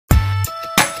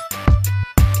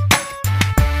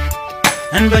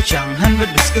han ba chang han ba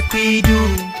dus ka kuiidu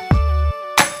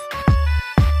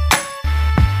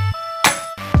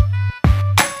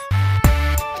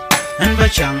han ba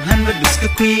chang han ba dus ka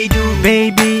kuiidu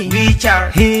baby we char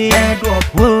here drop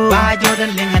ba jowda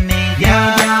Lienge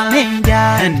ya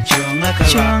han chunga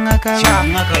ka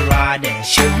ra de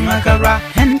chunga ka ra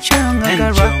han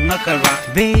chunga ka ra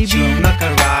baby chunga ka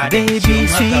ra baby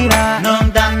sweera nong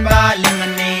dan ba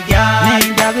Lienge ya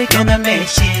da be kana me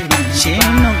shin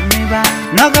no me ba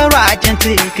naga ra chan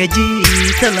ti ka ji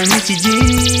tala mi chi ji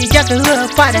ja ka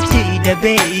pa da ti da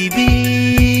baby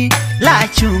la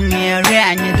chung ye ra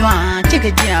nya dwan ti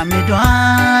ka ja me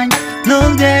dwan no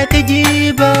de ka ji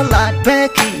ba la ba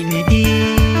ki ni di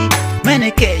mene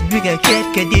ke ju ga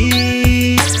ke di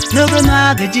no ga na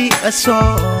ga ji aso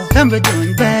kan ba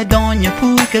don nya pu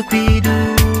ka kuiidu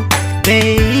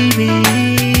baby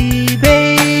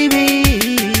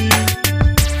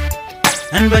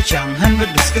han ba chang han ba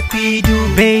dus ka kuiidu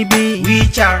baby we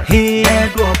char here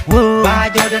drop ba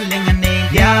jowda Lienge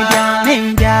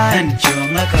ya han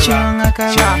chunga ka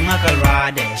ra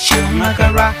de chunga ka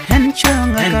ra han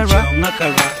chunga ka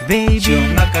ra baby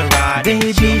chunga ka ra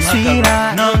baby sweera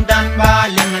nong dan ba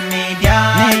Lienge ya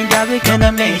da be kana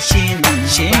me shin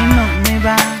no me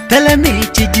ba tala mi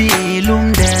chi ji lung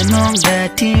de nong de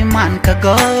ti man ka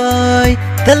goy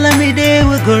tala mi de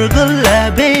wa gurgul la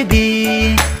baby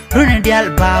runa dial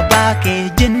baba ke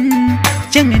jin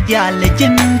chang dial le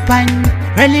jin pan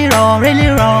really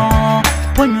raw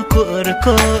pon ko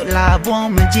la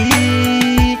bom ji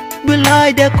bulai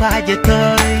de kwa je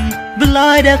toy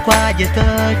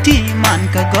ti man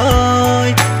ka goy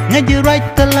ngaji right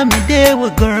tala mi de wa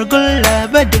gurgul la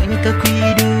ba dun ka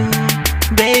kuiidu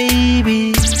baby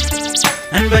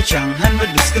han ba chang han ba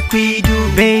dus ka kuiidu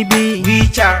baby we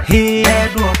char here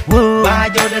drop ba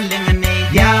jowda Lienge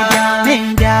ya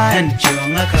han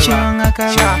chunga ka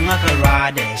ra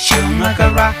de chunga ka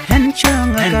ra han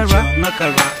chunga ka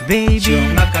ra baby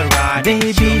chunga ka ra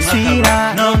baby sweera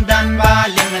nong dan ba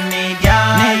Lienge ya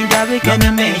da be kana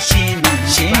me shin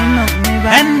no me ba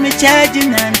han me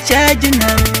chajinan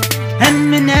han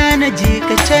me nana ji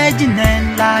ka chajinan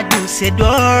la du se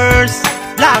doors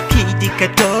la ki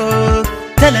dikato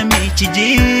tala mi chi ji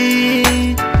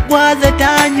waza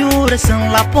tanyura san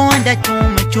la ponda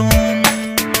chum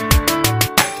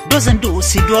doesn't do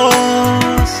si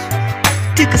dos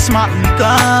take a smart me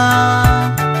ga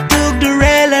took the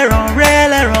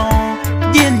railer on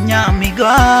din nyami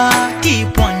ga ti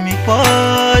pon me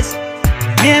first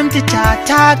mem ti ta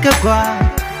ka gwa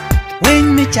when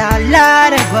me cha la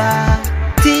da gwa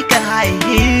take a high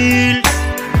heels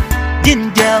din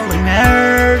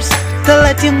jelliners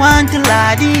tala ti want to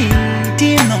ladi ti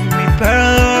nong me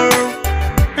pearl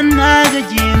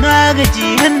naga ji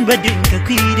han badin ka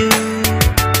kuiidu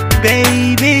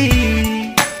baby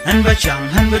han ba chang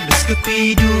han ba dus ka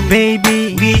kuiidu baby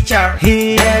we char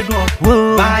here drop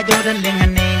ba jowda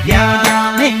Lienge ya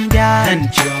han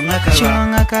chunga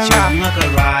ka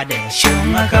ra de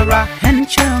chunga ka ra han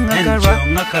chunga ka ra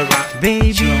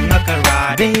baby chunga ka ra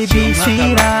baby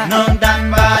sweera nong dan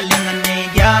ba Lienge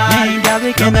ya da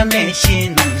be kana me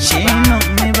shin no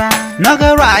me ba naga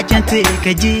ra chan ti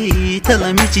ka ji tala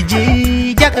mi chi ji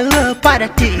ja ka pa da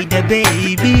ti da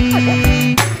baby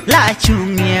la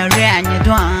chung ye ra nya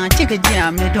dwan ti ka ja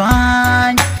me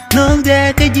dwan nong de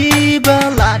ka ji ba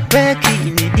la ba ki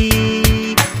ni di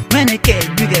mene ke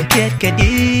ju ga ke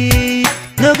di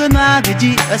naga na ga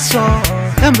ji aso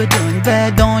kan ba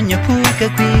don nya pu ka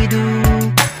kuiidu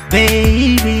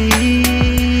baby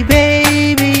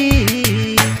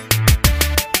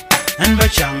han ba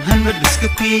chang han ba dus ka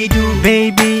kuiidu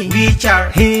baby we char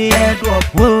here drop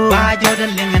ba jowda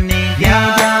Lienge ya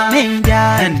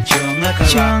han chunga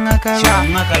ka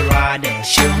ra de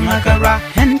chunga ka ra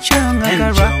han chunga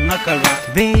ka ra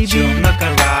baby chunga ka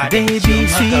ra baby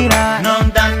sweera nong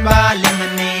dan ba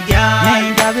Lienge ya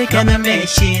da be kana me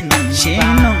shin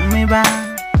no me ba